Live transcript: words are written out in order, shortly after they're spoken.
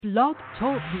Blog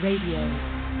Talk Radio.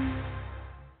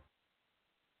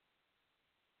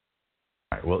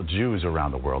 Well, Jews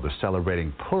around the world are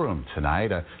celebrating Purim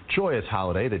tonight, a joyous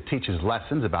holiday that teaches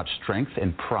lessons about strength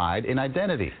and pride in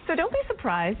identity. So don't be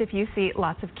surprised if you see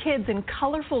lots of kids in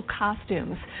colorful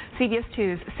costumes. CBS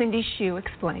 2's Cindy Hsu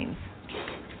explains.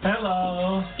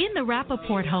 Hello. In the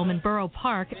Rappaport home in Borough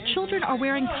Park, children are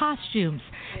wearing costumes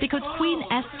because Queen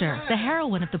Esther, the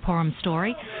heroine of the Purim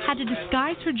story, had to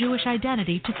disguise her Jewish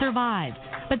identity to survive,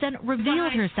 but then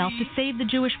revealed herself to save the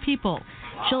Jewish people.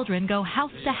 Children go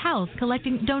house to house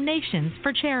collecting donations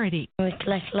for charity. We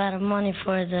collect a lot of money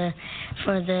for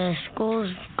the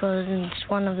schools because it's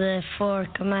one of the 4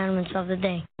 commandments of the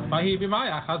day.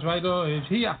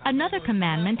 Another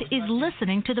commandment is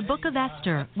listening to the Book of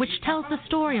Esther, which tells the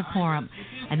story of Purim,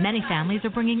 and many families are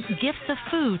bringing gifts of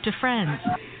food to friends.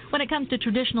 When it comes to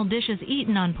traditional dishes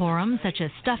eaten on Purim, such as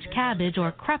stuffed cabbage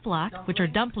or kreplach, which are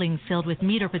dumplings filled with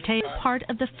meat or potato, part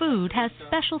of the food has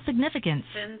special significance.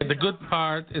 The good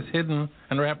part is hidden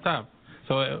and wrapped up.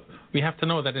 So we have to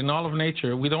know that in all of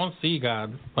nature, we don't see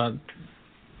God, but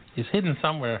He's hidden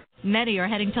somewhere. Many are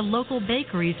heading to local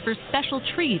bakeries for special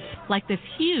treats, like this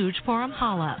huge Purim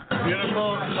challah.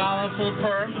 Beautiful, colorful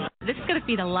Purim. This is going to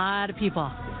feed a lot of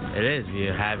people. It is.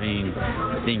 We're having,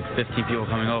 I think, 50 people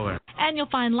coming over. And you'll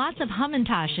find lots of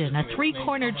Hamantaschen, a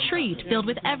 3-cornered treat filled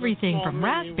with everything from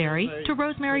raspberry to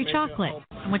rosemary chocolate.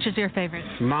 Which is your favorite?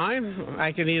 Mine?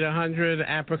 I can eat 100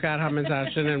 apricot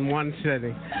Hamantaschen in one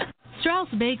sitting. Strauss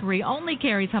Bakery only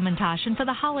carries Hamantaschen for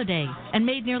the holiday and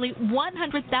made nearly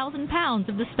 100,000 pounds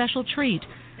of the special treat.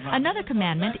 Another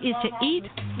commandment is to eat,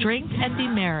 drink, and be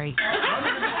merry.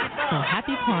 So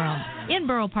happy Purim. In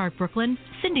Borough Park, Brooklyn,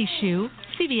 Cindy Hsu,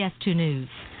 CBS 2 News.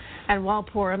 And while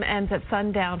Purim ends at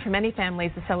sundown, for many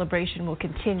families, the celebration will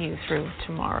continue through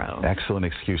tomorrow. Excellent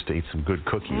excuse to eat some good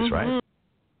cookies, right?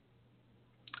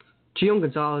 Gio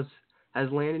Gonzalez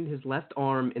has landed his left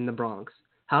arm in the Bronx.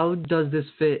 How does this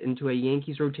fit into a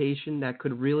Yankees rotation that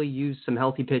could really use some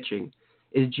healthy pitching?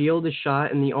 Is Gio the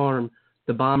shot in the arm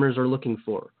the Bombers are looking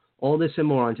for? All this and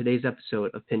more on today's episode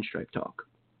of Pinstripe Talk.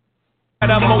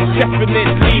 And I'm most definitely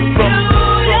from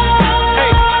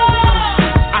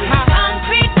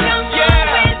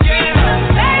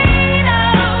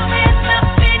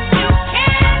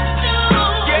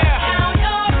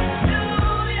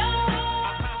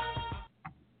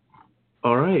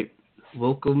All right.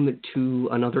 Welcome to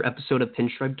another episode of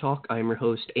Pinstripe Talk. I am your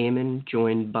host, Eamon,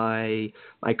 joined by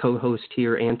my co-host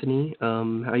here, Anthony.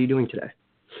 How are you doing today?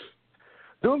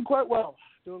 Doing quite well.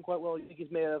 Yankees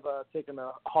may have taken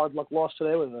a hard luck loss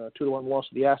today with a 2-1 loss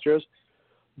to the Astros.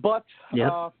 But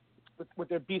with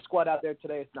their B squad out there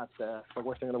today, it's not the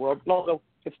worst thing in the world. Although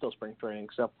it's still spring training.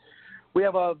 So we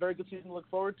have a very good season to look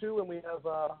forward to, and we have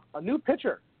a new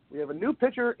pitcher. We have a new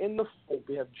pitcher in the fold.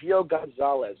 We have Gio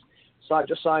Gonzalez. So I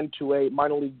just signed to a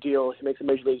minor league deal. He makes the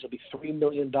major leagues. It'll be $3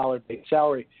 million base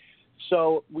salary.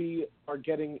 So we are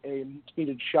getting a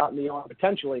needed shot in the arm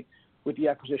potentially with the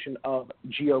acquisition of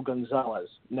Gio Gonzalez.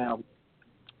 Now,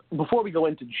 before we go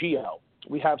into Gio,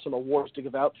 we have some awards to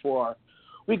give out for our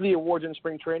weekly awards in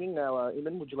spring training. Now,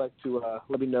 Eamon, would you like to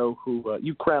let me know who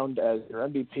you crowned as your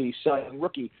MVP, Cy Young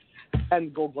Rookie,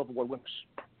 and Gold Glove Award winners?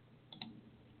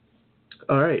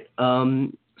 All right.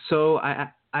 So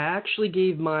I actually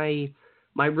gave my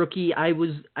rookie. I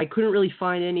couldn't really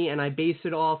find any, and I based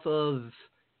it off of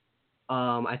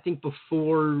I think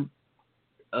before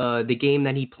the game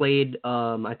that he played.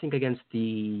 I think against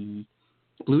the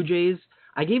Blue Jays.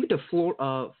 I gave it to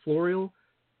Florial.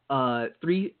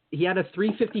 He had a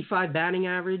 355 batting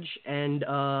average, and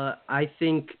I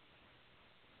think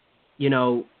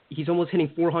he's almost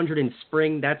hitting 400 in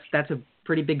spring. That's a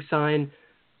pretty big sign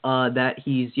that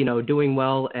he's doing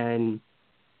well and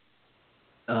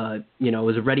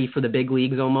is ready for the big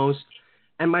leagues almost.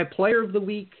 And my player of the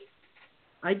week,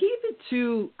 I gave it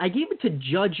to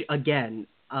Judge again.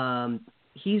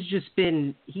 He's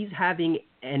having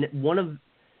one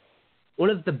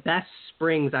of the best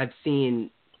springs I've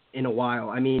seen in a while.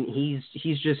 I mean, he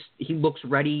looks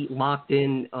ready, locked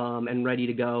in, and ready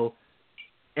to go.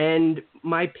 And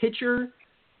my pitcher,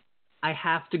 I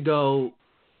have to go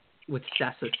with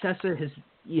Sessa. Sessa has,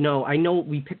 I know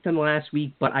we picked him last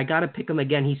week, but I got to pick him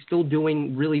again. He's still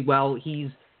doing really well. He's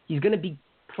going to be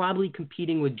probably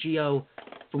competing with Gio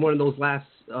for one of those last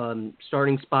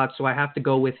starting spots, so I have to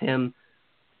go with him.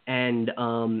 And,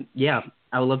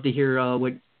 I would love to hear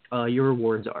what your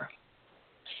awards are.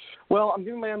 Well, I'm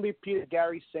giving my MVP to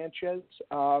Gary Sanchez,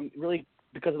 really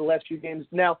because of the last few games.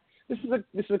 Now, this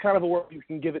is a kind of award you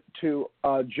can give it to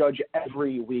Judge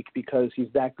every week because he's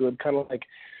that good. Kind of like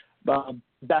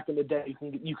back in the day,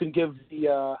 you can give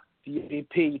the the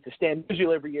MVP to stand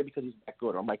usually every year because he's that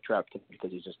good, or Mike Trout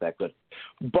because he's just that good.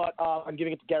 But I'm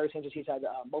giving it to Gary Sanchez. He's had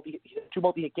two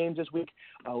multi-hit games this week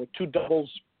with three doubles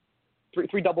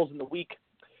in the week.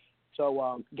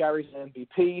 So Gary's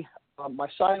MVP. My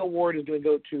Cy Award is going to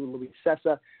go to Luis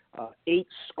Cessa. 8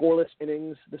 scoreless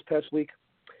innings this past week.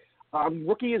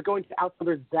 Rookie is going to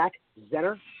outfielder Zach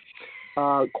Zenner.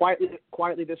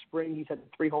 Quietly this spring, he's had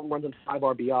 3 home runs and 5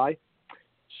 RBI.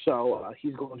 So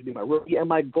he's going to be my rookie. And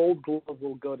my Gold Glove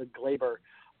will go to Gleyber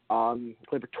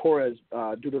Torres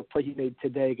due to the play he made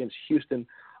today against Houston.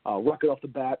 Rocket off the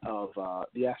bat of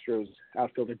the Astros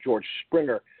outfielder George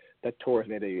Springer. That Torres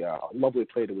made a lovely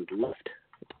play to his left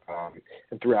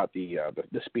and threw out the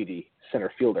speedy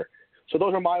center fielder. So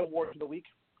those are my awards of the week.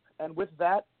 And with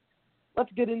that,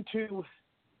 let's get into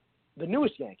the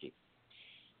newest Yankee,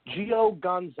 Gio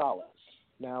Gonzalez.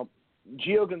 Now,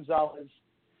 Gio Gonzalez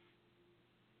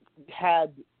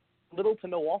had little to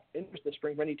no interest this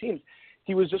spring for any teams.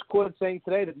 He was just quoted saying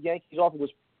today that the Yankees offer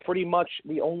was pretty much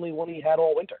the only one he had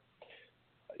all winter.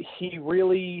 He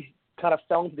really kind of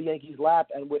fell into the Yankees' lap,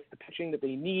 and with the pitching that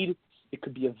they need, it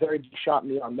could be a very big shot in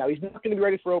the arm. Now, he's not going to be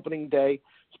ready for opening day.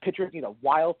 His pitchers need a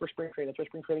while for spring training. That's why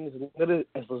spring training is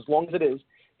as long as it is.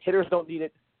 Hitters don't need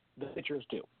it. The pitchers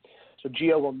do. So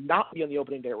Gio will not be on the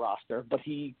opening day roster, but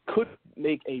he could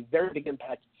make a very big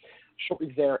impact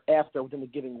shortly thereafter within the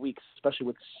given weeks, especially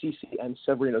with CeCe and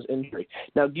Severino's injury.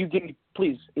 Now,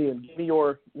 please, Ian, give me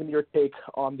your take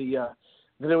on the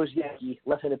newest Yankee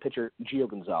left-handed pitcher, Gio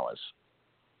Gonzalez.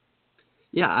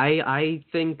 Yeah, I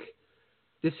think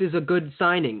this is a good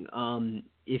signing.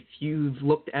 If you've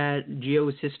looked at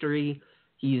Gio's history,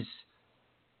 he's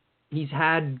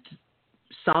had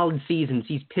solid seasons.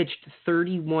 He's pitched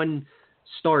 31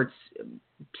 starts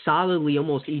solidly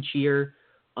almost each year.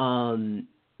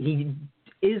 He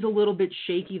is a little bit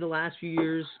shaky the last few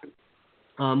years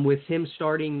with him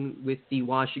starting with the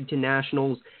Washington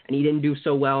Nationals, and he didn't do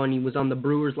so well, and he was on the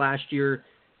Brewers last year,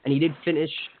 and he did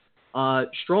finish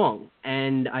strong.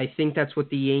 And I think that's what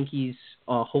the Yankees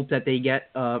hope that they get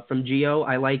from Gio.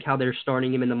 I like how they're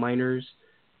starting him in the minors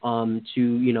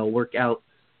to, work out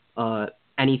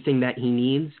anything that he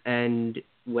needs. And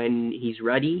when he's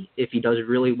ready, if he does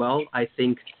really well, I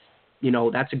think,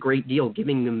 that's a great deal,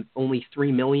 giving him only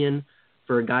 $3 million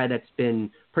for a guy that's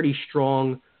been pretty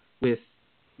strong with,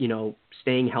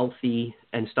 staying healthy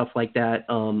and stuff like that.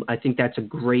 I think that's a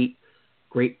great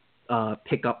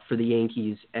pickup for the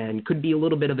Yankees and could be a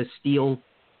little bit of a steal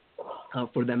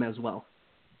for them as well.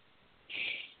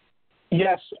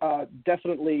 Yes,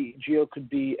 definitely Gio could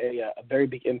be a very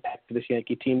big impact for this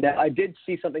Yankee team. Now, I did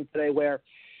see something today where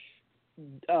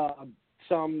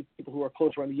some people who are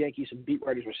close around the Yankees and beat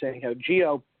writers were saying how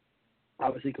Gio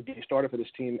obviously could be a starter for this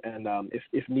team, and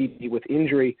if need be with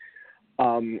injury,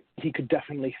 he could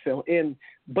definitely fill in.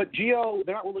 But Gio,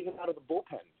 they're not ruling him out of the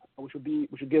bullpen, which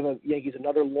would give the Yankees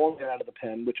another long get out of the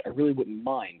pen, which I really wouldn't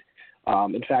mind.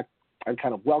 In fact, I'd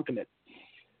kind of welcome it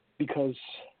because,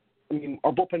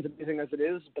 our bullpen's amazing as it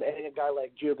is, but adding a guy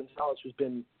like Gio Gonzalez, who's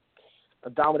been a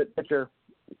dominant pitcher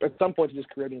at some points in his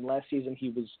career. Last season he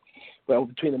was,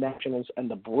 between the Nationals and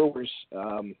the Brewers,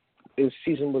 his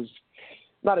season was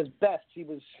not his best. He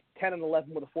was 10-11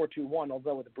 with a 4.21,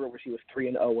 although with the Brewers he was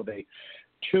 3-0 with a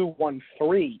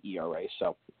 2.13 ERA.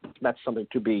 So that's something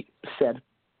to be said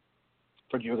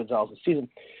for Gio Gonzalez this season.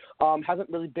 Hasn't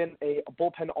really been a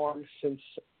bullpen arm since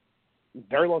a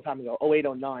very long time ago,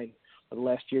 2008-09. The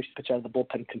last year, he pitched out of the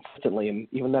bullpen consistently, and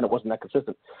even then it wasn't that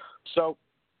consistent. So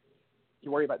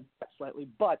you worry about that slightly,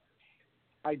 but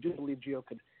I do believe Gio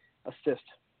could assist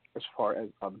as far as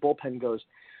the bullpen goes.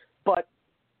 But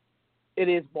it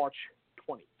is March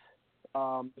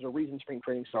 20th. There's a reason spring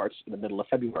training starts in the middle of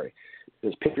February,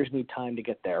 because pitchers need time to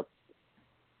get their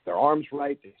arms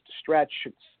right, to stretch.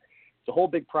 It's a whole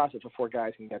big process before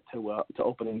guys can get to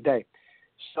opening day.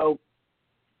 So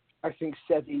I think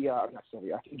I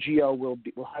think Gio will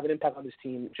have an impact on this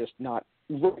team, just not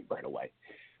right away.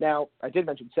 Now, I did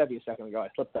mention Sevy a second ago. I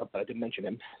slipped up, but I didn't mention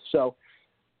him. So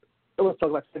let's talk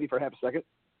about Sevy for half a second.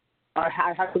 I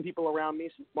have some people around me,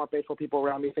 some smart baseball people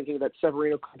around me, thinking that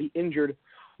Severino could be injured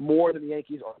more than the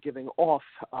Yankees are giving off,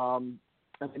 and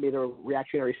they made a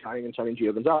reactionary signing and signing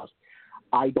Gio Gonzalez.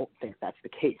 I don't think that's the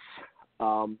case.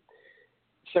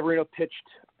 Severino pitched.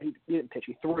 He didn't pitch.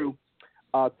 He threw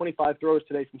 25 throws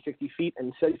today from 60 feet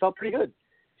and said he felt pretty good.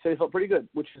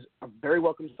 Which is a very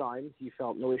welcome sign. He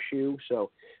felt no issue, so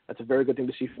that's a very good thing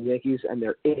to see from the Yankees and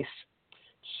their ace.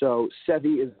 So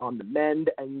Sevy is on the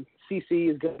mend, and CeCe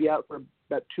is going to be out for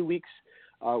about 2 weeks,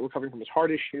 recovering from his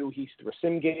heart issue. He's through a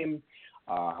sim game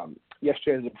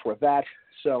yesterday and the day before that.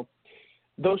 So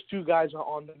those two guys are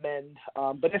on the mend.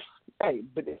 But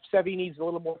if Sevy needs a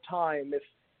little more time,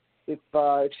 if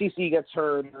CC gets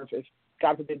hurt, or if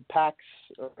God forbid Pax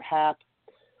or Hap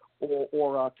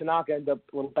or Tanaka end up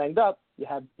a little banged up, you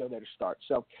have Gio there to start.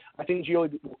 So I think Gio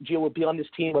will be on this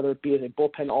team, whether it be as a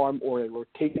bullpen arm or a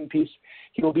rotating piece.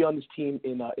 He will be on this team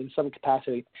in some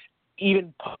capacity.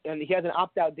 And he has an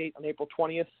opt-out date on April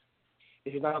 20th.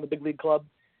 If he's not on the big league club,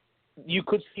 you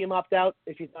could see him opt out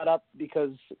if he's not up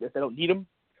because if they don't need him.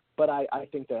 But I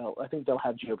think they'll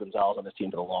have Gio Gonzalez on this team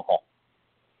for the long haul.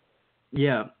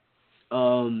 Yeah,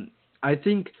 I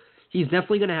think he's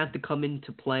definitely going to have to come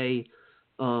into play.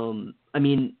 I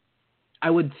mean, I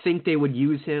would think they would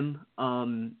use him. A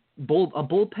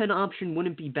bullpen option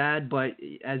wouldn't be bad, but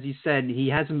as you said, he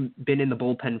hasn't been in the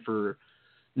bullpen for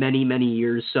many, many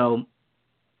years. So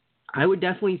I would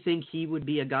definitely think he would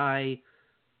be a guy.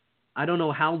 I don't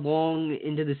know how long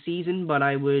into the season, but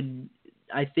I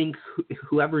think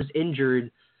whoever's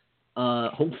injured,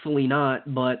 hopefully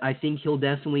not, but I think he'll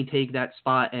definitely take that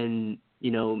spot and,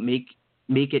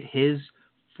 make it his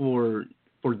for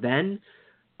then,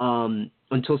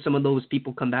 until some of those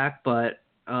people come back. But,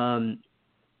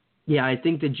 I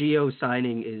think the Gio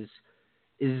signing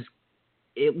is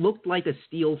it looked like a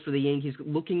steal for the Yankees.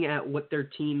 Looking at what their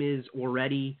team is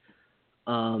already,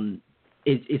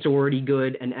 it's already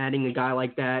good, and adding a guy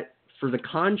like that for the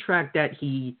contract that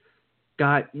he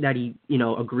got, that he,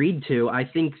 agreed to, I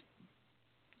think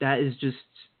that is just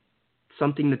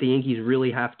something that the Yankees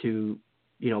really have to,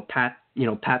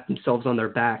 pat themselves on their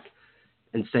back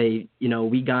and say,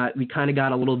 we kind of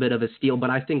got a little bit of a steal. But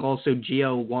I think also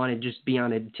Gio wanted to just be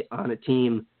on a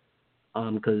team,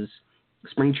 because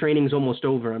spring training is almost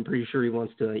over. I'm pretty sure he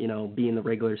wants to, be in the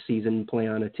regular season, play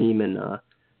on a team, and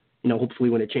hopefully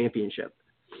win a championship.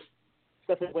 It's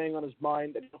definitely weighing on his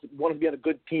mind that he wanted to be on a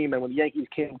good team, and when the Yankees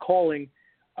came calling,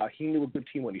 he knew a good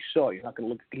team when he saw it. He's not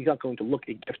going to look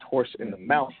a gift horse in the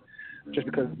mouth just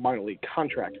because of a minor league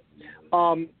contract.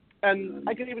 And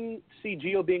I could even see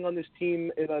Gio being on this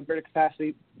team in a greater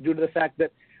capacity due to the fact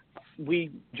that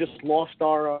we just lost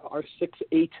our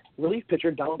 6'8" relief pitcher,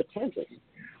 Donald Betances.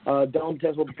 Donald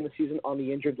Betances will begin the season on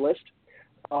the injured list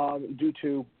due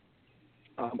to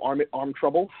arm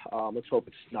trouble. Let's hope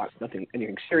it's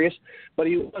anything serious. But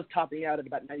he was topping out at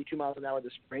about 92 miles an hour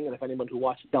this spring, and if anyone who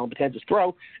watched Donald Betances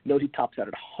throw knows he tops out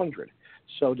at 100.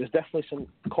 So there's definitely some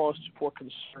cause for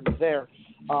concern there.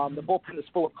 The bullpen is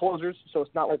full of closers, so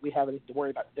it's not like we have anything to worry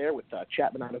about there with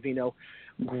Chapman, Ottavino,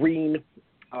 Green,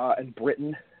 and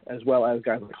Britton, as well as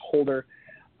guys like Holder,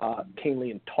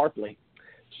 Canely, and Tarpley.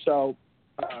 So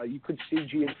you could see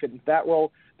Gio fit into that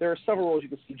role. There are several roles you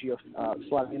could see Gio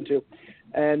slotting into.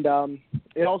 And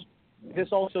this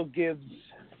also gives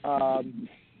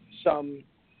some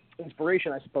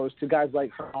inspiration, I suppose, to guys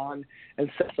like Herman and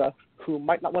Sessa, who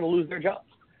might not want to lose their jobs,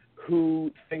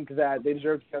 who think that they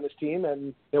deserve to be on this team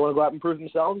and they want to go out and prove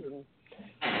themselves. And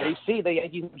they see the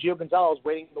Yankees, Gio Gonzalez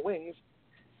waiting in the wings.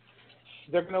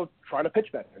 They're going to try to pitch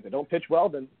better. If they don't pitch well,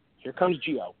 then here comes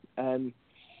Gio. And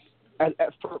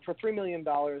for $3 million,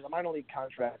 a minor league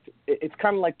contract, it's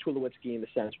kind of like Tulowitzki in the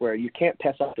sense where you can't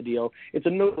pass up the deal. It's a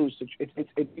no-lose.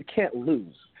 You can't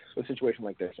lose a situation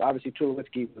like this. Obviously,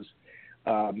 Tulowitzki was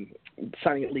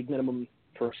signing at league minimum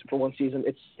for one season.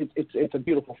 It's a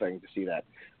beautiful thing to see that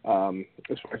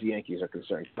as far as the Yankees are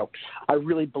concerned. So I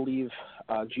really believe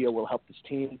Gio will help this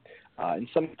team in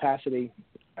some capacity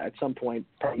at some point,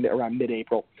 probably around mid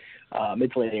to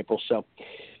late April. So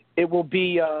it will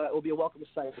be a welcome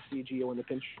sight to see Gio and the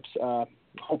Pinstripes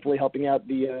hopefully helping out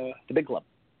the big club.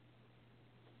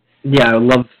 Yeah,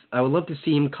 I would love to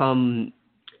see him come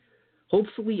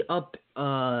hopefully up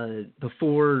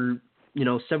before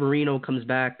Severino comes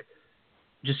back,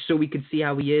 just so we could see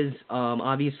how he is.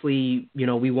 Obviously,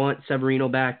 we want Severino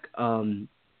back.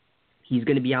 He's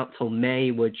going to be out till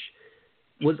May, which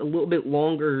was a little bit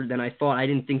longer than I thought. I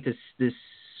didn't think this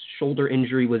shoulder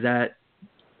injury was that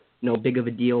big of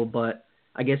a deal, but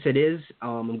I guess it is.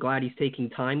 I'm glad he's taking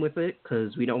time with it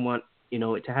because we don't want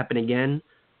it to happen again.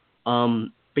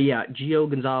 But yeah, Gio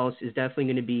Gonzalez is definitely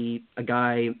going to be a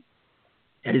guy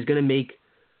that is going to make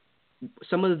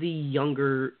some of the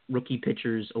younger rookie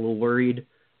pitchers a little worried,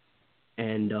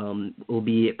 and it will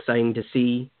be exciting to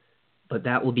see. But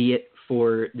that will be it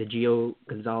for the Gio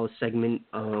Gonzalez segment,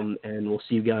 and we'll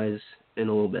see you guys in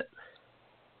a little bit.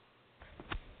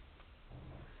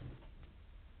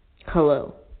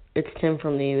 Hello, it's Tim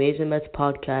from the Amazing Mets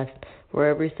podcast, where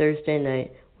every Thursday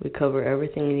night we cover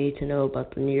everything you need to know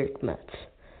about the New York Mets.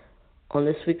 On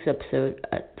this week's episode,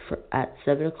 at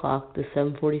 7 o'clock to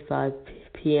 7:45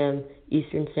 p.m.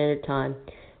 Eastern Standard Time,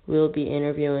 we will be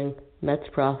interviewing Mets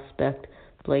prospect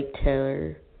Blake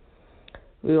Taylor.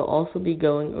 We will also be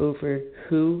going over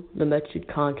who the Mets should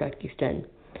contract extend.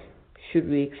 Should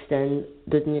we extend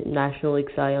the National League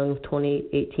Cy Young of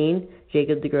 2018,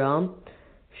 Jacob deGrom?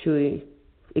 Should we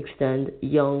extend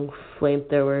young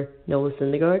flamethrower Noah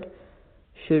Syndergaard?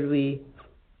 Should we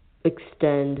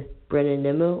extend Brandon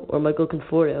Nimmo or Michael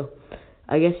Conforto?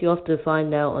 I guess you'll have to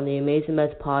find out on the Amazing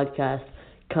Mets podcast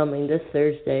coming this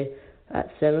Thursday at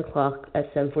 7 o'clock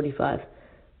at 7:45.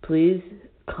 Please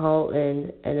call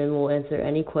in and then we'll answer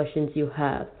any questions you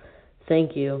have.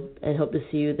 Thank you and hope to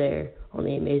see you there on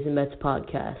the Amazing Mets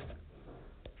podcast.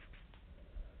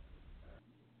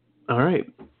 All right.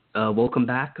 Welcome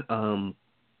back.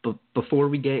 Before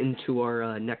we get into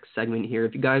our next segment here,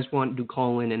 if you guys want to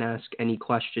call in and ask any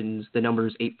questions, the number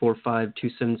is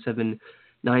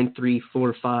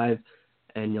 845-277-9345,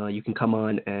 and you can come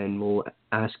on and we'll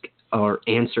ask or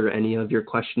answer any of your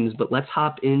questions. But let's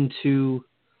hop into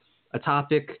a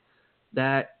topic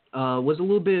that was a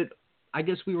little bit, I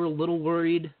guess we were a little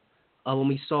worried when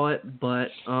we saw it, but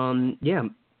Aaron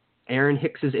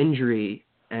Hicks's injury,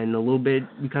 and we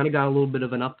kind of got a little bit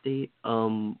of an update.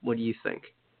 What do you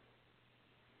think?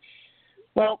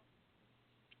 Well,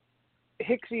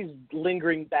 Hicksy's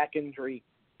lingering back injury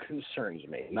concerns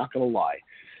me, not going to lie.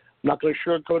 I'm not going to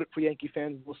sugarcoat it for Yankee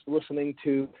fans listening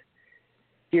to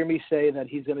hear me say that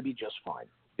he's going to be just fine,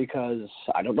 because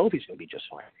I don't know if he's going to be just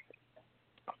fine.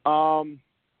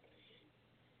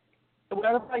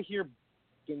 Whenever I hear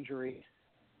injury,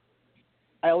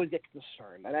 I always get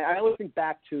concerned. And I always think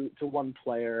back to one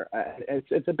player.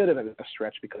 It's a bit of a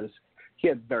stretch because he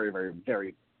had very, very,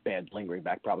 very bad lingering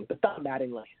back problems. But Don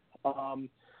Mattingly,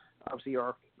 obviously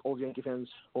our old Yankee fans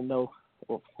will know,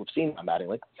 or have seen Don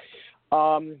Mattingly.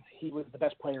 He was the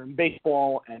best player in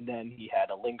baseball, and then he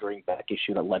had a lingering back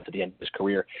issue that led to the end of his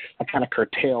career. That kind of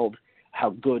curtailed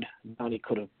how good Donnie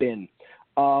could have been.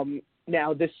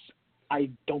 Now, this,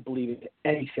 I don't believe is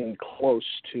anything close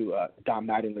to Don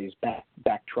Mattingly's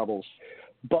back troubles,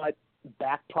 but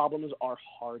back problems are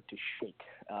hard to shake.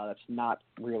 That's not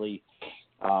really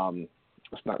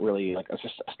like it's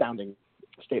just astounding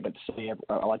statement to say.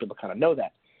 A lot of people kind of know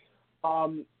that.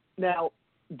 Now,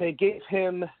 they gave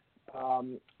him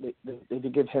they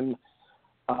did give him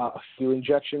a few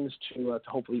injections to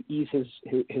hopefully ease his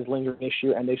lingering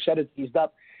issue, and they said it's eased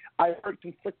up. I heard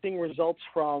conflicting results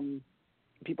from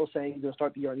people saying he's going to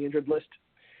start the year on the injured list,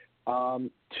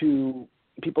 to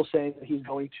people saying that he's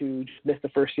going to just miss the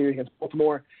first series against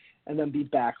Baltimore and then be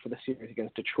back for the series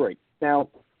against Detroit. Now,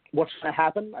 what's going to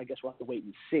happen? I guess we'll have to wait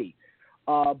and see.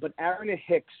 But Aaron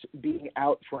Hicks being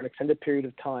out for an extended period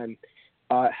of time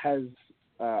has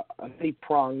a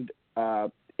many-pronged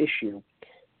issue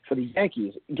for the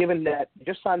Yankees, given that they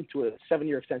just signed to a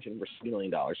 7-year extension for $60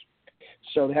 million.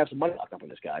 So they have some money locked up on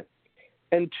this guy.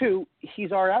 And two,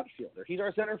 he's our outfielder. He's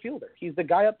our center fielder. He's the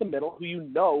guy up the middle who you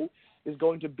know is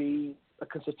going to be a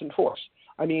consistent force.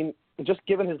 I mean, just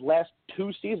given his last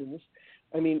 2 seasons,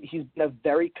 I mean, he's been a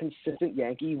very consistent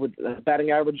Yankee with a batting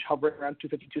average hovering around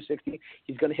 250, 260.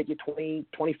 He's going to hit you 20,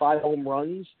 25 home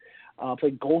runs,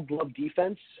 play Gold Glove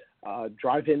defense,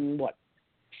 drive in,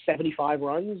 75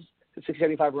 runs, 60,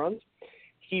 75 runs.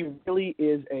 He really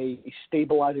is a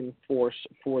stabilizing force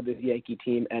for the Yankee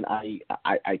team, and I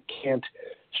can't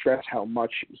stress how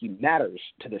much he matters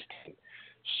to this team.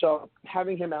 So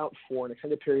having him out for an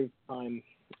extended period of time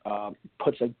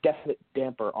puts a definite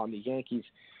damper on the Yankees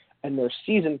and their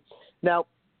season. Now,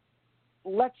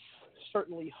 let's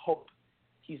certainly hope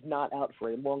he's not out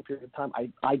for a long period of time.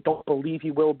 I don't believe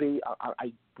he will be.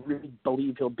 I really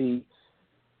believe he'll be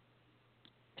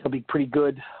pretty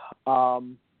good.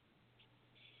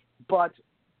 But,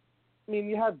 I mean,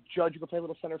 you have Judge who can play a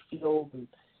little center field, and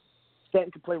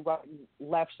Stanton can play right and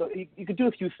left. So you could do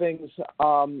a few things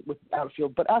with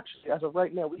outfield. But actually, as of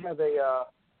right now, we have a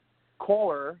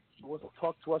caller who wants to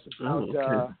talk to us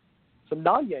about some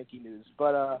non-Yankee news.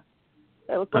 But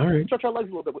hey, let's stretch our legs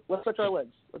a little bit. Let's stretch our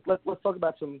legs. Let's talk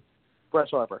about some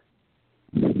Bryce Harper.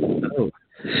 Oh.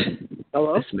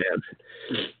 Hello? This man.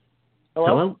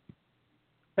 Hello?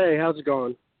 Hey, how's it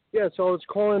going? Yeah, so I was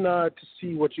calling to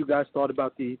see what you guys thought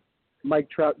about the Mike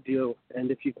Trout deal, and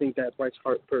if you think that Bryce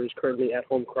Harper is currently at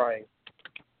home crying.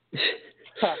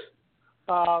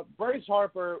 Bryce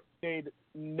Harper made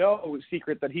no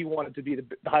secret that he wanted to be the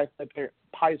highest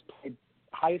paid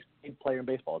player in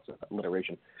baseball. It's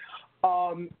alliteration.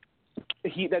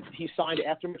 He signed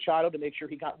after Machado to make sure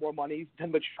he got more money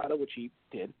than Machado, which he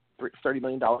did, $30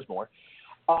 million more.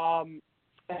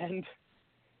 And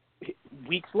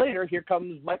weeks later, here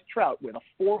comes Mike Trout with a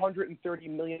 $430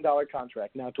 million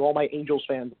contract. Now, to all my Angels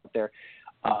fans out there,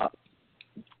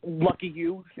 lucky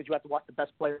you that you have to watch the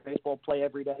best player in baseball play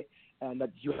every day, and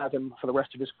that you have him for the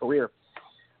rest of his career.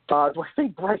 Do I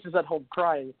think Bryce is at home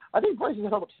crying? I think Bryce is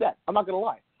at home upset. I'm not going to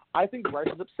lie. I think Bryce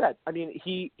is upset. I mean,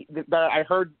 I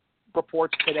heard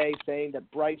reports today saying that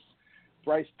Bryce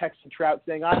texted Trout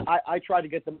saying, "I tried to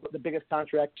get the biggest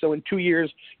contract, so in 2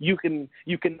 years you can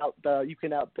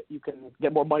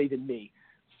get more money than me."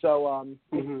 So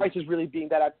Bryce is really being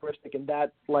that altruistic and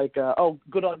that oh,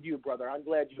 good on you, brother. I'm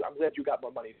glad you got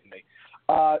more money than me.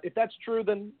 If that's true,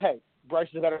 then hey, Bryce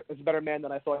is a better man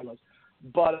than I thought he was.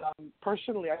 But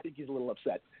personally, I think he's a little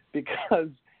upset because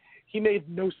he made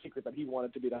no secret that he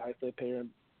wanted to be the highest paid player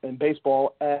in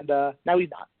baseball, and now he's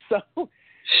not.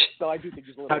 So I do think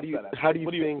he's a little upset. How do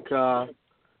you think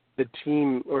the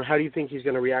team, or how do you think he's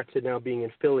going to react to now being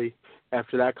in Philly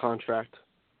after that contract?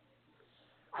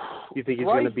 You think he's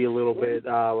going to be a little bit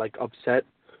upset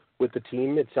with the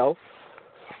team itself?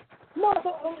 No, I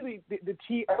don't think the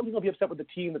team. I don't think he'll be upset with the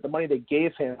team that the money they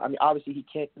gave him. I mean, obviously he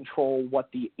can't control what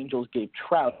the Angels gave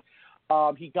Trout.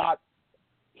 He got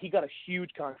a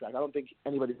huge contract. I don't think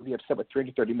anybody would be upset with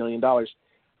 $330 million.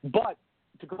 But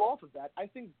to go off of that, I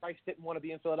think Bryce didn't want to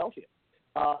be in Philadelphia.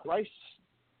 Bryce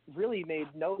really made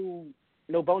no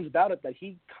bones about it that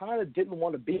he kind of didn't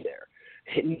want to be there.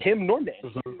 Him nor Manny.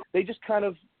 Mm-hmm. They just kind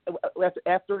of,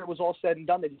 after it was all said and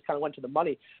done, they just kind of went to the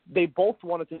money. They both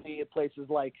wanted to be at places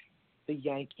like the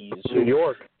Yankees, New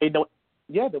York. They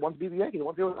wanted to be the Yankees. They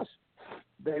wanted to be with us.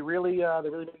 They really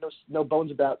made no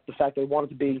bones about the fact they wanted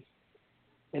to be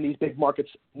in these big markets,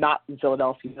 not in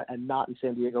Philadelphia and not in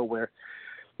San Diego, where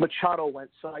Machado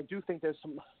went. So I do think they're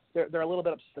a little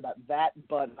bit upset about that.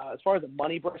 But as far as the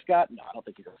money Bryce got, no, I don't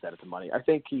think he's upset at the money. I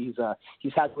think he's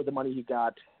happy with the money he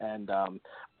got, and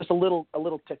just a little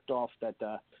ticked off that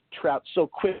Trout so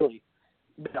quickly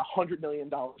made $100 million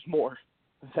more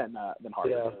than Harper.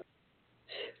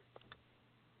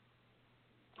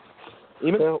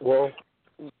 Yeah. Well,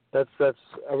 that's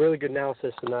a really good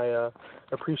analysis, and I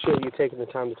appreciate you taking the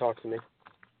time to talk to me.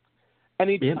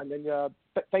 Anytime, yeah.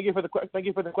 And thank you for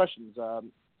the questions.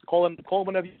 Call in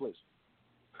whenever you please.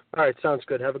 All right, sounds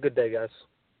good. Have a good day, guys.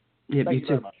 Yeah, thank you you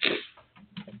too.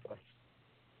 Very much.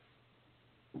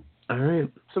 All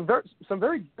right. Some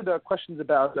very good questions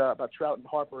about Trout and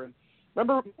Harper. And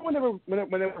remember when they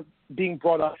were being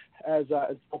brought up as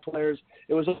ball players,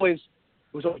 it was always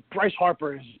Bryce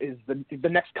Harper is the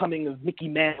next coming of Mickey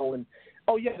Mantle, and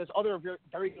oh yeah, there's other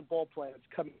very good ball players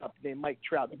coming up named Mike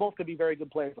Trout. They're both going to be very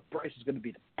good players, but Bryce is going to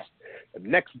be the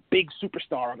next big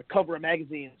superstar on the cover of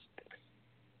magazines.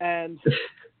 And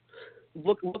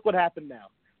look what happened now.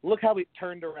 Look how it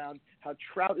turned around. How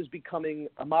Trout is becoming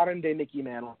a modern day Mickey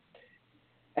Mantle,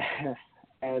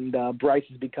 and Bryce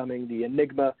is becoming the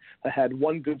enigma that had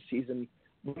one great season,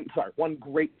 won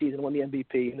the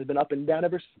MVP, and has been up and down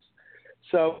ever since.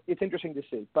 So it's interesting to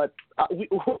see. But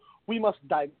we must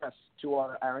digress to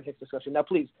our Aaron Hicks discussion. Now,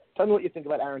 please, tell me what you think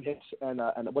about Aaron Hicks and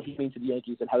what he means to the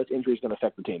Yankees and how this injury is going to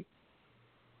affect the team.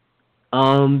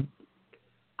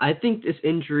 I think this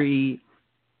injury,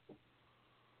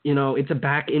 it's a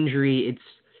back injury.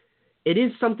 It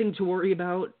is something to worry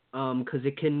about because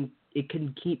it can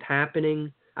keep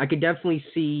happening. I could definitely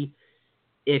see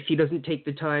if he doesn't take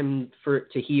the time for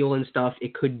it to heal and stuff,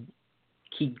 it could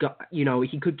he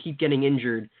could keep getting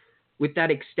injured. With that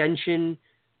extension,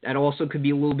 that also could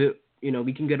be a little bit,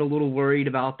 we can get a little worried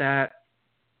about that.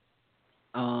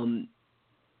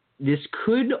 This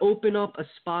could open up a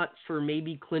spot for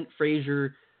maybe Clint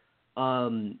Frazier,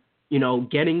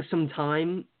 getting some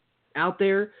time out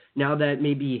there now that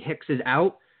maybe Hicks is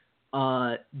out.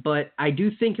 But I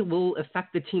do think it will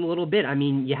affect the team a little bit. I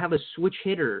mean, you have a switch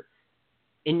hitter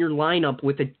in your lineup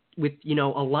with a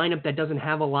lineup that doesn't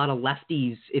have a lot of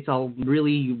lefties. It's all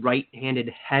really right-handed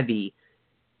heavy.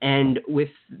 And with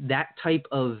that type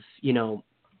of,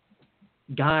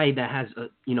 guy that has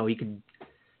he could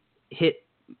hit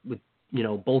with,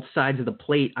 both sides of the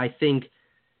plate, I think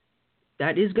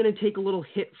that is going to take a little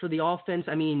hit for the offense.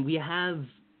 I mean, we have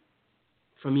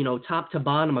from, top to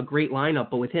bottom a great lineup,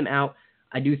 but with him out,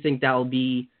 I do think that will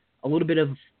be a little bit of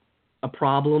a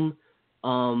problem.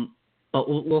 But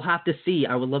we'll have to see.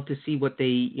 I would love to see what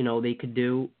they could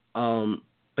do.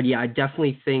 But yeah, I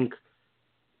definitely think,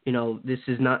 this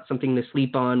is not something to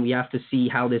sleep on. We have to see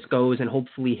how this goes, and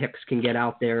hopefully Hicks can get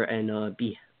out there and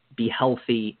be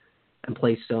healthy and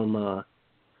play some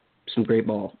great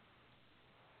ball.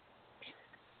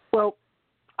 Well,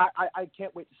 I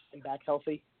can't wait to see him back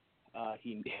healthy.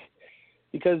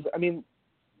 Because I mean,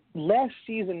 last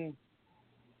season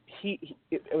it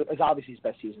was obviously his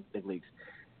best season in the big leagues.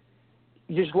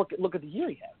 You just look at the year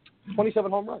he had: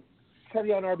 27 home runs,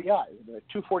 70 on RBI,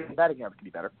 240 batting average could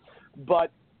be better,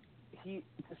 but to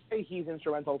say he's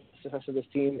instrumental to the success of this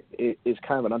team is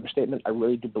kind of an understatement. I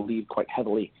really do believe quite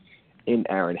heavily in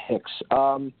Aaron Hicks.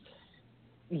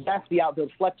 Yes, the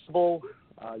outfield's flexible.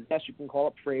 Yes, you can call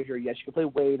up Frazier. Yes, you can play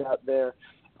Wade out there.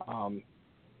 You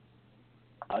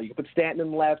can put Stanton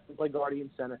in left and play Guardian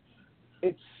center.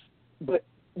 But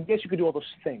yes, you could do all those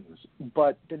things,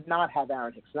 but did not have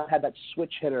Aaron Hicks, not have that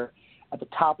switch hitter at the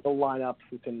top of the lineup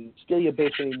who can steal your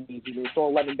base when he needs. He stole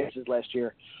 11 bases last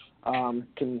year.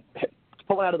 Can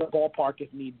pull it out of the ballpark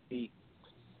if need be.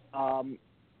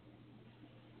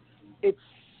 It's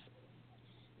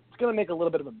going to make a little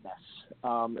bit of a mess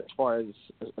as far as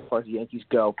the Yankees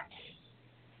go.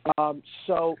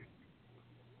 So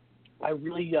I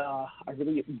really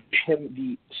wish him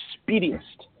the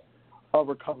speediest of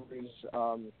recoveries,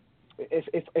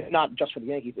 if not just for the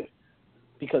Yankees,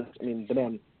 because I mean the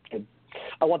man.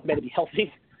 I want the man to be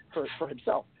healthy for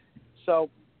himself. So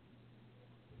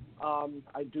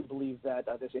I do believe that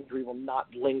this injury will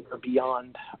not linger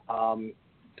beyond the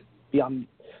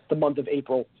month of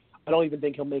April. I don't even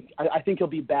think he'll make. I think he'll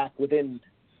be back within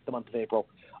the month of April.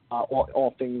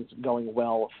 All things going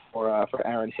well for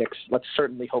Aaron Hicks. Let's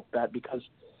certainly hope that, because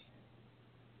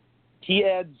he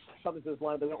adds something to this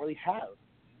line they don't really have.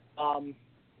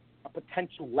 A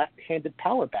potential left-handed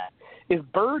power bat. If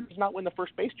Bird does not win the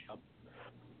first base job,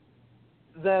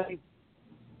 then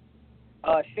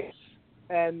Hicks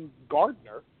and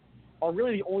Gardner are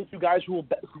really the only two guys who will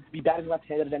be batting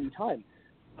left-handed at any time,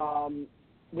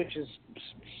 which is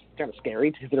kind of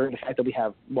scary considering the fact that we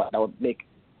have, that would make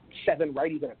 7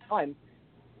 righties at a time.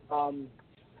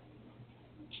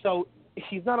 So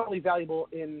he's not only valuable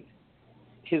in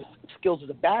his skills as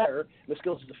a batter, the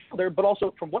skills as a fielder, but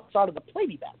also from what side of the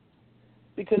plate he bats.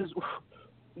 Because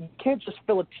you can't just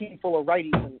fill a team full of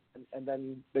righties and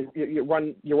then you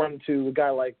run to a guy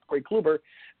like Corey Kluber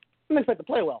and expect to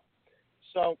play well.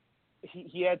 So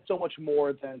he adds so much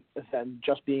more than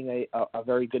just being a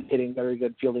very good hitting, very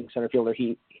good fielding center fielder.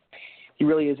 He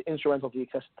really is instrumental to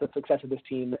the success of this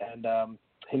team, and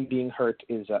him being hurt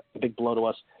is a big blow to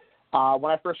us.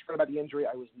 When I first heard about the injury,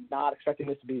 I was not expecting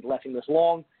this to be lasting this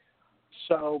long.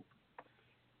 So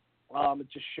it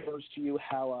just shows to you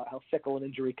how fickle an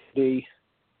injury could be,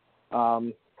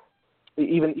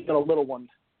 even a little one,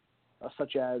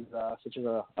 such as a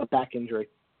back injury.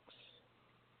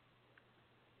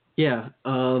 Yeah,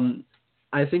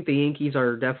 I think the Yankees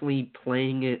are definitely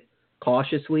playing it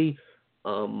cautiously.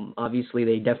 Obviously,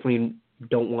 they definitely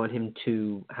don't want him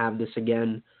to have this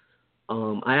again.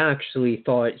 I actually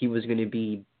thought he was going to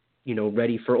be,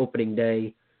 ready for opening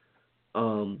day.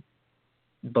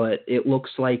 But it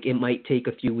looks like it might take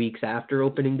a few weeks after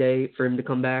opening day for him to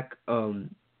come back.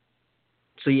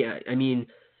 So yeah, I mean,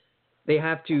 they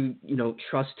have to,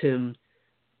 trust him.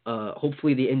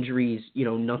 Hopefully the injuries,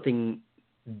 nothing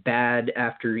bad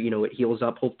after, it heals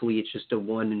up. Hopefully it's just a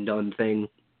one and done thing.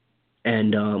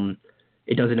 And,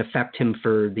 it doesn't affect him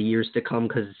for the years to come,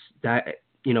 because that,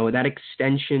 that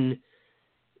extension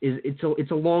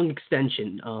it's a long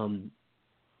extension.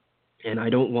 And I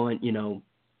don't want,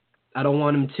 I don't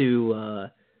want him to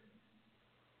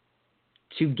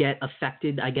get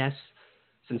affected, I guess,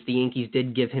 since the Yankees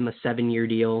did give him a 7-year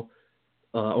deal,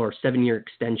 or 7-year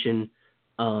extension.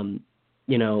 They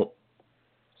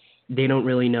don't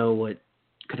really know what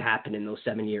could happen in those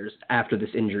 7 years after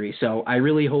this injury. So I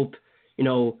really hope,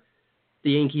 the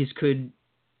Yankees could,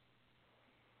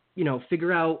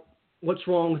 figure out what's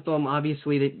wrong with them.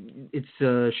 Obviously, it's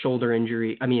a shoulder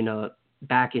injury. I mean, a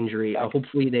back injury.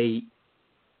 Hopefully they,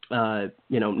 know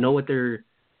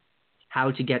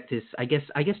how to get this. I guess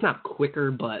not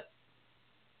quicker, but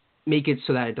make it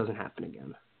so that it doesn't happen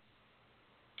again.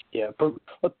 Yeah,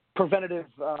 preventative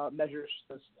measures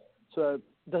so it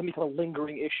doesn't become a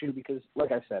lingering issue, because,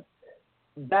 like I said,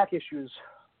 back issues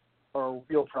are a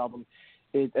real problem.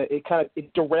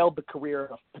 It derailed the career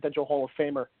of potential Hall of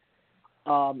Famer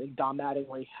in Don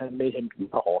Mattingly and made him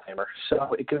a Hall of Famer.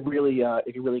 So it can really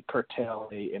curtail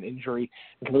an injury.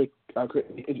 It can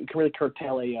really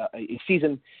curtail a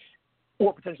season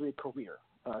or potentially a career.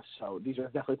 So these are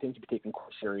definitely things to be taken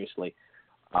quite seriously.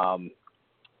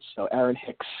 So Aaron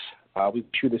Hicks, we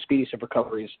wish you the speediest of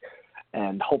recoveries,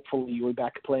 and hopefully you will be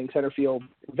back playing center field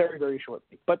very, very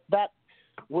shortly. But that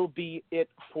will be it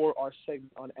for our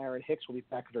segment on Aaron Hicks. We'll be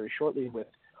back very shortly with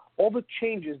all the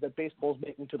changes that baseball is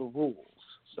making to the rules.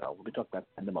 So we'll be talking about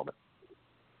that in a moment.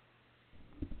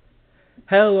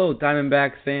 Hello,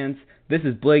 Diamondbacks fans. This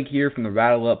is Blake here from the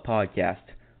Rattle Up Podcast.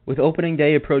 With opening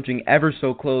day approaching ever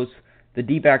so close, the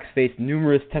D-backs face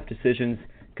numerous tough decisions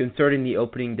concerning the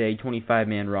opening day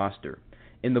 25-man roster.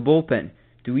 In the bullpen,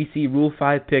 do we see Rule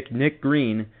 5 pick Nick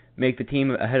Green make the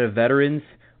team ahead of veterans,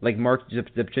 like Mark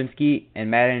Zipchinski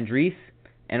and Matt Andrees.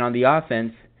 And on the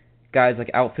offense, guys like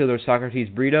outfielder Socrates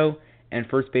Brito and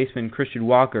first baseman Christian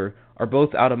Walker are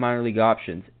both out of minor league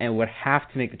options and would have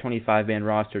to make the 25-man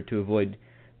roster to avoid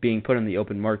being put on the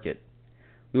open market.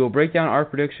 We will break down our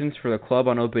predictions for the club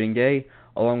on opening day,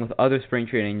 along with other spring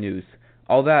training news.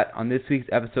 All that on this week's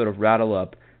episode of Rattle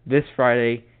Up, this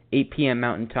Friday, 8 p.m.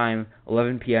 Mountain Time,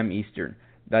 11 p.m. Eastern.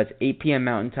 That's 8 p.m.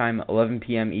 Mountain Time, 11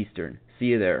 p.m. Eastern. See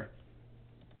you there.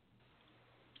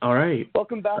 All right.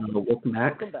 Welcome back. Welcome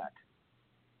back.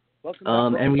 Welcome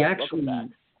back. And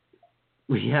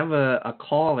we have a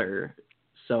caller,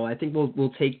 so I think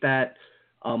we'll take that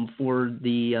for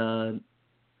the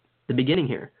beginning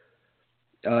here.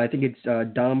 I think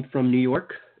it's Dom from New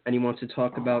York, and he wants to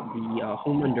talk about the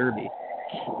Home Run Derby.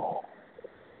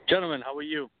 Gentlemen, how are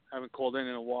you? Haven't called in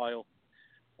a while.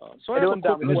 So I have a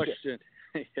quick question.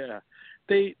 Yeah,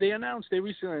 they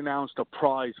recently announced a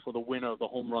prize for the winner of the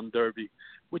Home Run Derby,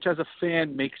 which as a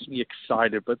fan makes me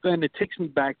excited. But then it takes me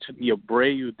back to the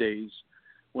Abreu days,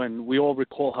 when we all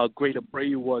recall how great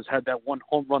Abreu was, had that one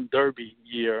Home Run Derby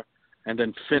year, and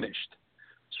then finished.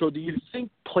 So do you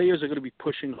think players are going to be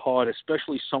pushing hard,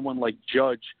 especially someone like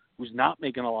Judge, who's not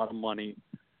making a lot of money,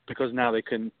 because now they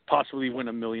can possibly win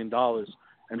 $1 million?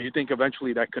 And do you think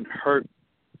eventually that can hurt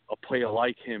a player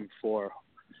like him for,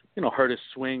 hurt his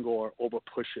swing or over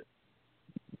push it?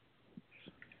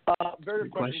 Very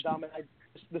good question, Dom.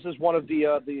 This is one of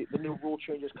the new rule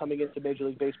changes coming into Major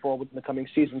League Baseball within the coming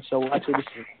season. So actually, this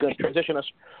is going to transition us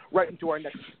right into our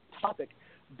next topic.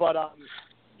 But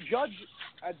Judge,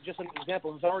 as just an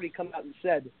example, has already come out and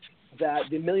said that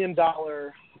the $1 million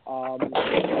prize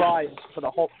for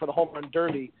the Home Run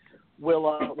Derby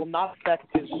will not affect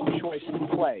his choice to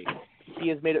play. He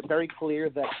has made it very clear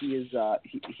that he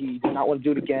does not want to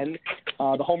do it again.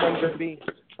 The Home Run Derby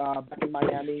back in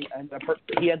Miami, and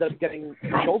he ended up getting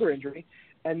a shoulder injury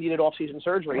and needed off-season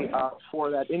surgery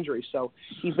for that injury. So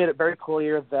he's made it very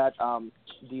clear that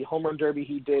the Home Run Derby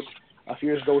he did a few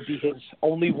years ago would be his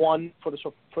only one for the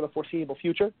foreseeable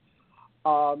future.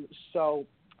 So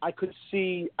I could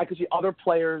see other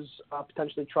players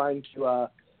potentially trying to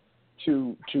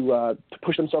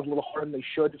push themselves a little harder than they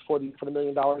should for the $1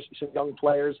 million. Some young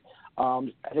players, as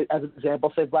an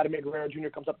example, say Vladimir Guerrero Jr.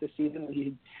 comes up this season and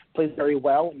he plays very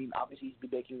well. I mean, obviously he'd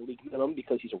be making the league minimum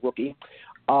because he's a rookie.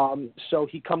 So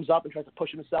he comes up and tries to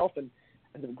push himself and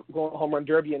then go on the Home Run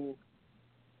Derby and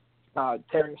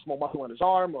tearing a small muscle on his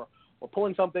arm or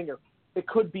pulling something, or it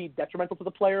could be detrimental to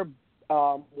the player,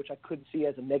 which I could see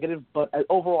as a negative. But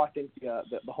overall, I think the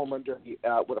Home Run Derby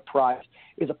with a prize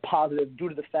is a positive due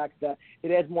to the fact that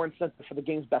it adds more incentive for the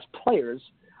game's best players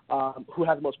who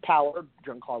have the most power.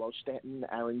 Giancarlo Stanton,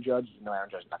 Aaron Judge. No,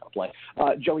 Aaron Judge is not going to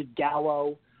play. Joey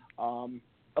Gallo,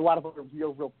 a lot of other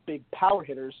real big power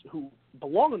hitters who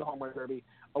belong in the Home Run Derby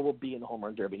will be in the Home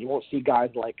Run Derby. You won't see guys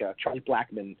like Charlie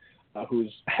Blackmon,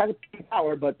 who's has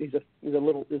power, but he's a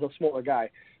smaller guy.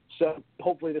 So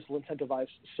hopefully this will incentivize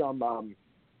some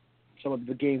of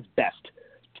the game's best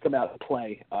to come out and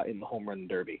play in the Home Run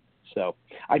Derby. So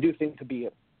I do think to be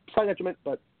a slight detriment,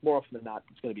 but more often than not,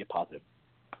 it's going to be a positive.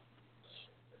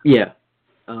 Yeah.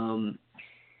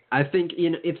 I think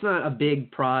it's not a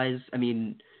big prize. I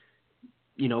mean,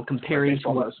 comparing to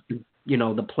what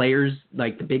the players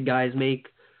like the big guys make.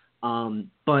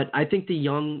 But I think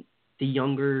the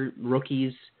younger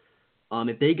rookies,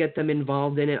 if they get them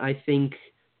involved in it, I think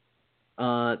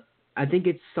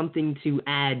it's something to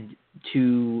add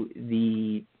to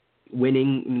the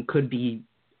winning. And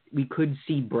we could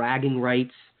see bragging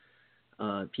rights,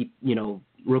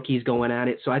 rookies going at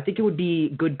it. So I think it would be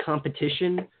good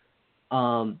competition.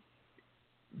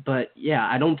 But yeah,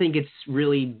 I don't think it's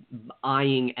really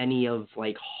eyeing any of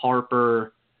like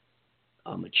Harper,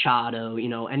 Machado,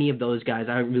 any of those guys.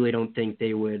 I really don't think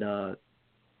they would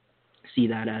see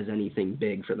that as anything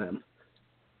big for them.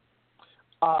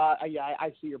 Yeah,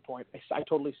 I see your point. I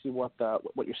totally see what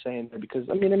you're saying there, because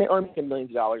I mean they are making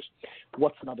millions of dollars.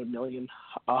 What's another million?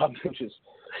 Which is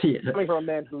coming from a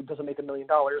man who doesn't make $1 million.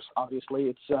 Obviously,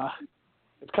 it's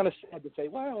kind of sad to say,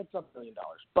 well, it's not $1 million,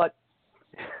 but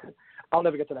I'll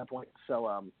never get to that point.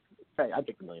 So hey, I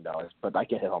take $1 million, but I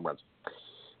can't hit home runs.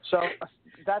 So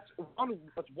that's one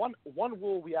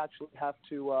rule we actually have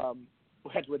to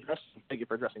address. Thank you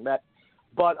for addressing that.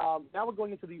 But now we're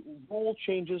going into the rule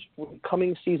changes for the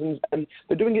coming seasons, and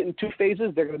they're doing it in two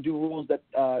phases. They're going to do rules that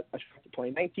affect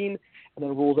 2019, and then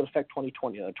rules that affect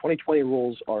 2020. The 2020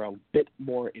 rules are a bit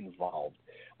more involved.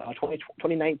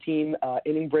 2019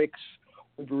 inning breaks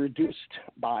will be reduced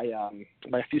by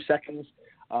a few seconds,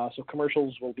 so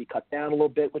commercials will be cut down a little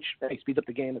bit, which speeds up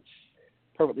the game. It's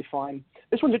perfectly fine.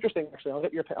 This one's interesting, actually. I'll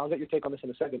get your take on this in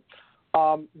a second.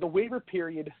 The waiver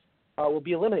period will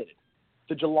be eliminated.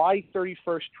 The July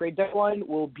 31st trade deadline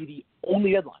will be the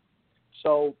only deadline.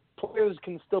 So players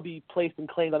can still be placed and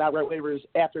claimed on outright waivers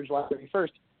after July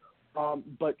 31st,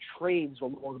 but trades will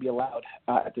no longer be allowed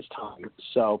at this time.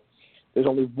 So there's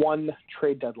only one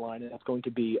trade deadline, and that's going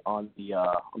to be on the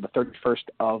 31st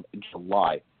of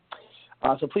July.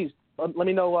 So please let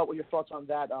me know what your thoughts on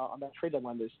that trade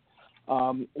deadline is.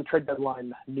 The trade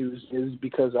deadline news is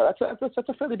because that's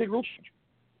a fairly big rule change.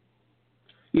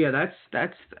 Yeah, that's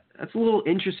a little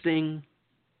interesting.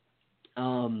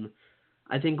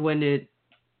 I think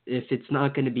if it's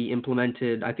not going to be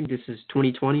implemented, I think this is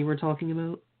 2020 we're talking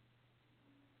about.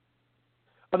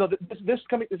 Oh no, this is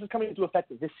coming into effect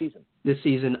this season. This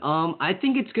season, I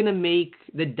think it's going to make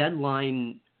the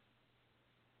deadline,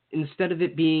 instead of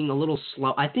it being a little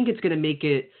slow, I think it's going to make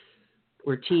it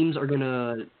where teams are going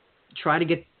to try to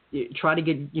get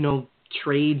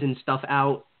trades and stuff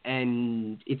out.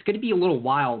 And it's going to be a little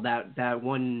while that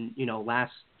one,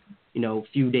 last,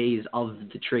 few days of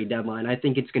the trade deadline. I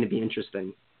think it's going to be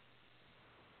interesting.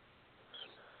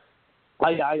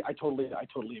 I totally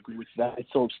agree with that.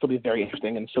 It'll still be very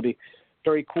interesting, and still be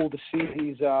very cool to see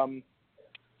these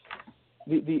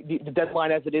the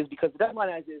deadline as it is, because the deadline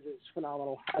as is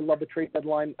phenomenal. I love the trade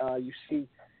deadline. You see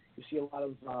a lot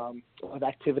of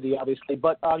activity, obviously,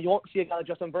 but you won't see a guy like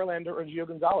Justin Verlander or Gio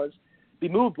Gonzalez be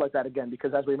moved like that again,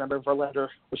 because as we remember, Verlander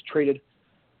was traded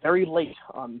very late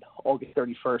on August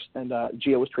 31st, and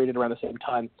Gio was traded around the same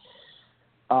time.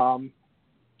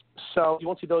 So you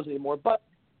won't see those anymore, but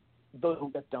those will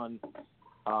get done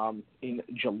in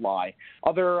July.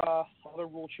 Other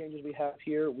rule changes we have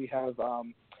here. We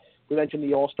mentioned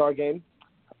the All-Star game.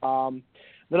 The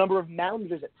number of mound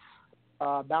visits.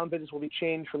 Mound visits will be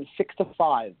changed from 6 to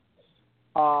 5.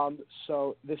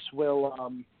 So this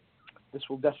will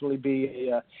definitely be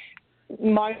a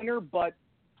minor, but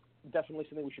definitely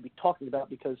something we should be talking about,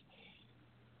 because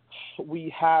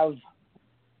we had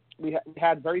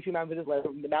very few mound visits.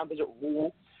 The mound visit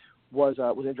rule was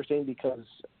interesting because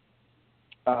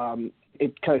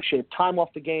it kind of shaved time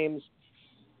off the games.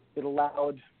 It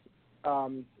allowed a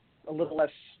little less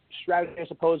strategy, I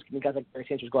suppose. Guys like Gary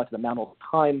Sanchez go out to the mound all the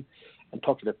time and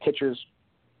talk to their pitchers.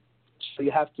 So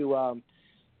you have to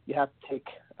take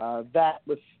that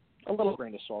with a little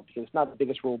grain of salt, because it's not the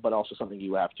biggest rule, but also something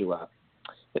you have to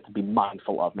be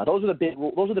mindful of. Now, those are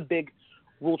the big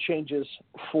rule changes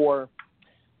for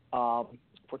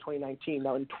 2019.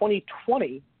 Now, in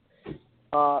 2020,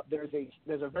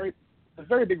 there's a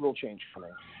very big rule change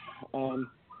coming.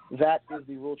 That is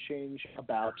the rule change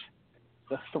about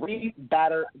the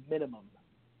 3-batter minimum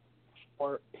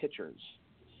for pitchers.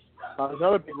 There's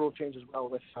another big rule change as well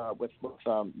with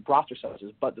roster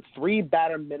sizes, but the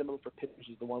 3-batter minimum for pitchers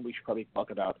is the one we should probably talk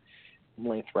about in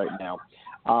length right now.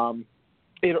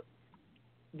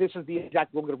 This is the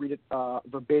exact rule. I'm going to read it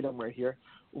verbatim right here.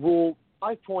 Rule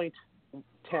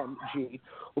 5.10G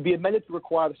will be amended to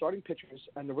require the starting pitchers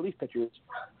and the relief pitchers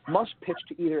must pitch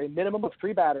to either a minimum of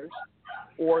 3 batters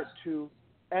or to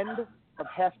end of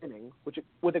half inning,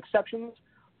 with exceptions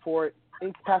for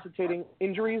incapacitating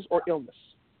injuries or illness.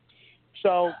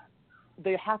 So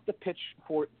they have to pitch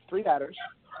for 3 batters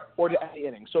or to end the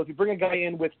inning. So if you bring a guy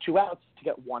in with 2 outs to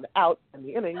get 1 out in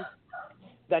the inning,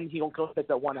 then he won't go take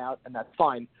that 1 out, and that's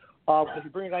fine. But if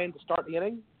you bring a guy in to start the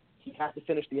inning, he has to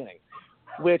finish the inning,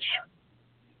 which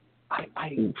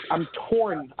I'm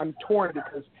torn. I'm torn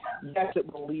because yes, it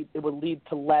would lead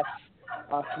to less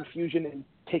confusion in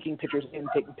taking pitchers in,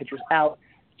 taking pitchers out,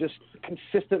 just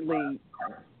consistent with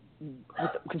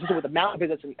the mound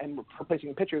visits and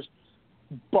replacing pitchers.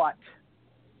 But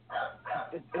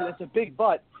it's a big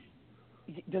but.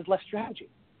 There's less strategy.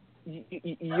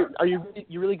 Are you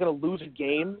really going to lose a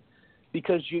game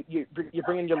because you're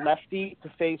bringing your lefty to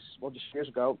face? Well, just years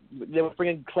ago, they would bring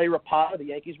in Clay Rapata, the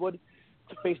Yankees would,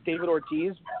 to face David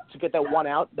Ortiz to get that 1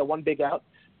 out, that 1 big out.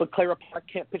 But Clay Rapata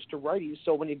can't pitch to righties,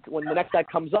 so when the next guy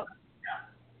comes up,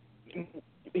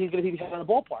 he's going to be on the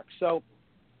ballpark. So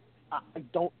I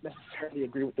don't necessarily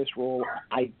agree with this rule.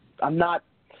 I'm not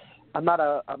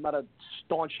a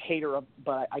staunch hater of,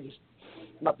 but I'm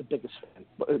not the biggest fan.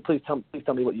 But please tell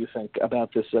me what you think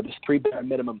about this 3-batter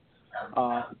minimum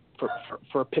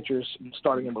for pitchers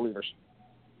starting and relievers.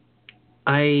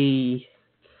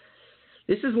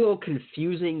 This is a little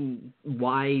confusing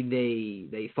why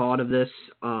they thought of this.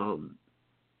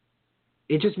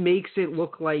 It just makes it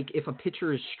look like if a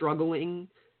pitcher is struggling,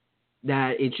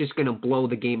 that it's just going to blow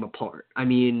the game apart. I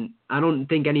mean, I don't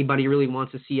think anybody really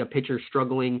wants to see a pitcher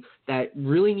struggling that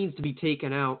really needs to be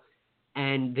taken out,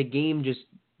 and the game just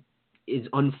is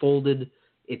unfolded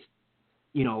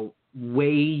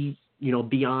way,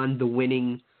 beyond the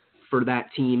winning for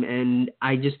that team. And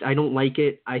I don't like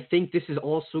it. I think this is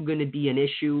also going to be an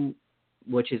issue,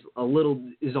 which is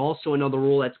also another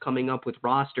rule that's coming up with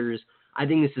rosters. I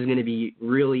think this is going to be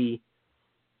really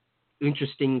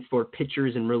interesting for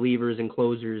pitchers and relievers and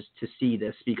closers to see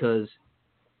this, because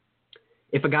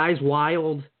if a guy's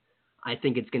wild, I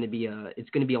think it's going to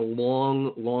be a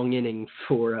long inning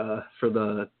for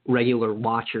the regular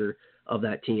watcher of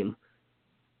that team.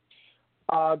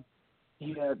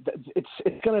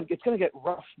 It's gonna get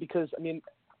rough because, I mean,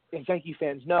 as Yankee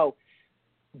fans know,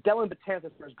 Dellin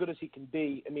Betances, for as good as he can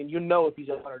be, I mean, if he's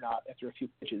on or not after a few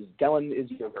pitches. Dellin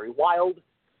is either very wild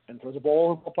and throws a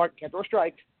ball apart, can't throw a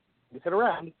strike, gets hit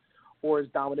around, or is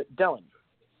dominant Dellin.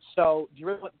 So do you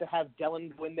really want to have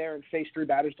Dellin go in there and face three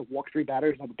batters, to walk three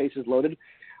batters and have the bases loaded,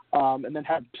 and then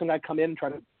have some guy come in and try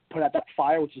to put out that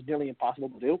fire, which is nearly impossible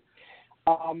to do?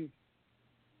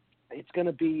 It's going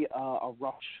to be a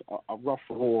rough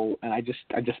rule, and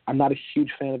I'm not a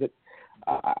huge fan of it.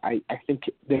 I think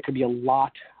there could be a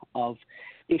lot of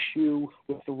issue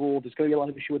with the rule. There's going to be a lot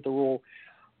of issue with the rule.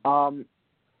 I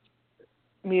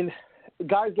mean,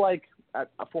 guys like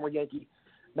a former Yankee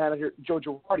manager, Joe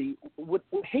Girardi, would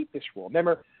hate this rule.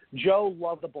 Remember, Joe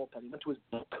loved the bullpen. He went to his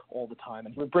book all the time,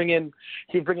 and he'd bring in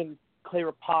Clay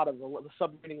Rapata, the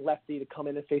submarine lefty, to come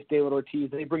in and face David Ortiz.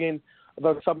 And he'd bring in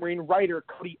the submarine writer,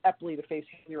 Cody Epley, to face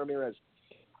Henry Ramirez.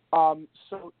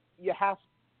 So you have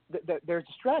there's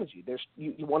a strategy.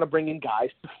 You want to bring in guys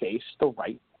to face the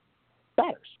right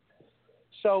batters.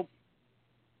 So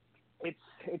it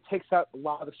takes out a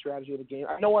lot of the strategy of the game.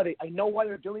 I know why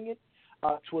they're doing it,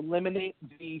 to eliminate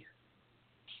the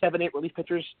 7-8 relief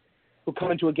pitchers who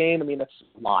come into a game. I mean, that's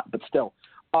a lot, but still.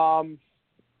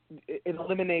 It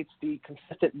eliminates the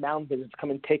consistent mound visits, come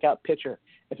and take out pitcher.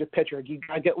 If a pitcher,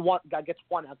 guy gets one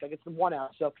out, guy gets one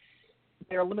out. So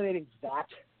they're eliminating that.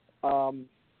 To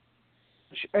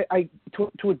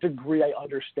a degree, I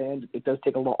understand it does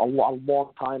take a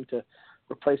long time to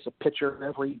replace a pitcher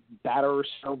every batter or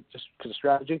so, just because of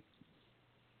strategy.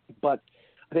 But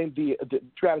I think the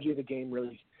strategy of the game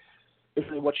really is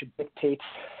really what should dictate.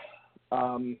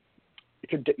 You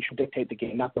should dictate the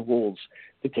game, not the rules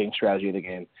dictating strategy of the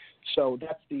game. So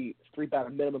that's the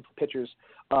 3-batter minimum for pitchers.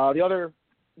 The other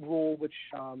rule, which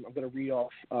I'm going to read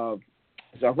off,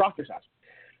 is roster size.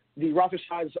 The roster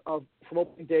size from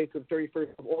opening day to the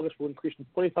 31st of August will increase from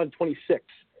 25 to 26,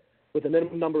 with the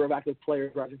minimum number of active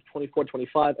players rising to 24 to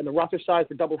 25, and the roster size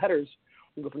for doubleheaders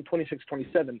will go from 26 to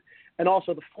 27. And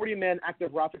also, the 40-man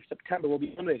active roster for September will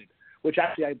be eliminated, which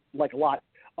actually I like a lot.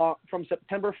 From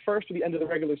September 1st to the end of the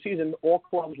regular season, all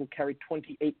clubs will carry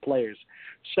 28 players.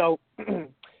 So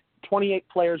 28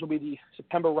 players will be the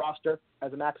September roster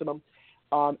as a maximum,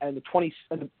 and the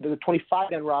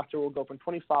 25-man roster will go from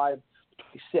 25 to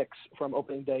 26 from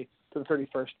opening day to the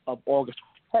 31st of August.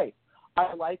 Hey,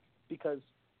 I like, because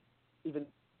even,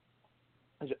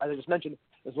 as I just mentioned,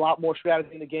 there's a lot more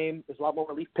strategy in the game. There's a lot more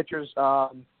relief pitchers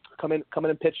come in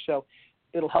and pitch, so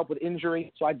it'll help with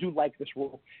injury. So I do like this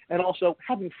rule. And also,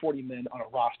 having 40 men on a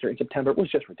roster in September was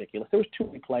just ridiculous. There was too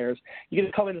many players. You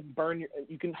can come in and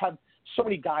you can have so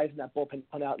many guys in that bullpen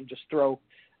come out and just throw,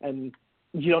 and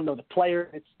you don't know the player.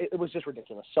 It was just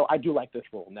ridiculous. So I do like this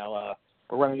rule. Now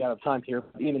we're running out of time here.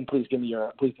 Eamon, please give me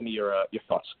your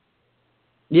thoughts.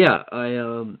 Yeah,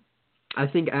 I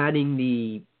think adding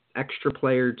the extra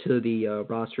player to the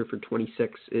roster for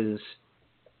 26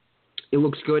 it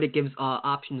looks good. It gives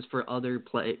options for other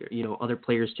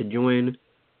players to join,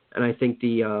 and I think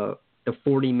the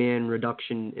 40-man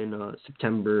reduction in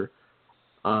September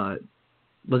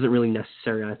wasn't really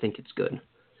necessary. I think it's good.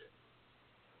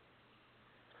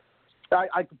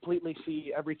 I completely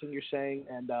see everything you're saying,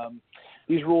 and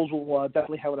these rules will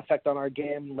definitely have an effect on our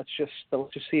game. Let's just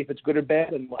see if it's good or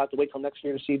bad, and we'll have to wait till next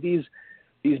year to see these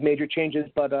major changes.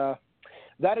 But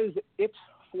that is it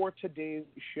for today's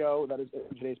show. That is it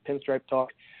for today's Pinstripe Talk.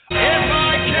 We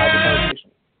had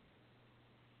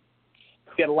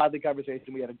a lively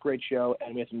conversation. We had a great show,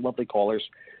 and we had some lovely callers.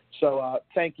 So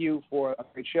thank you for a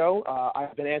great show.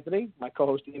 I've been Anthony, my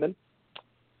co-host Eamon.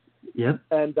 Yep.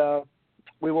 And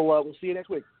we'll see you next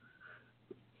week.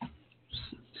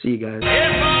 See you guys. If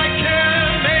I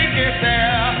can make it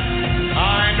there,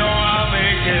 I know I'll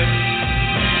make it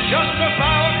just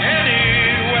about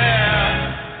anywhere.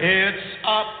 It's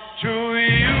up to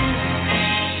you,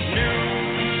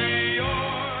 New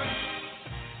York.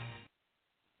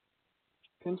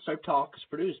 Pinstripe Talk is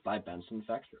produced by Benson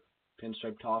Fexter.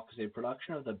 Pinstripe Talk is a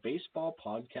production of the Baseball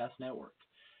Podcast Network.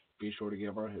 Be sure to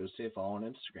give our host a follow on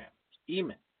Instagram.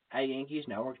 Eamon at Yankees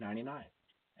Network 99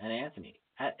 and Anthony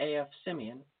at AF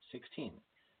Simeon 16.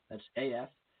 That's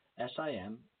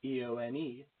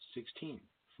AFSIMEONE 16.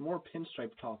 For more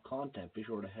Pinstripe Talk content, be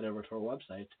sure to head over to our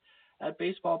website at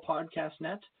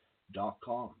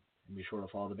baseballpodcastnet.com. And be sure to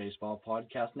follow the Baseball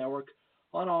Podcast Network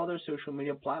on all their social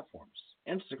media platforms.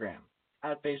 Instagram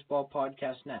at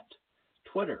baseballpodcastnet.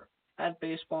 Twitter at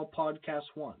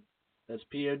baseballpodcast1. That's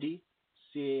PODCAS1.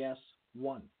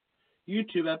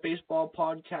 YouTube at Baseball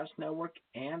Podcast Network,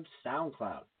 and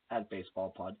SoundCloud at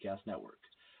Baseball Podcast Network.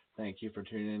 Thank you for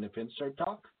tuning in to Pinstripe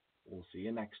Talk. We'll see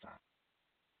you next time.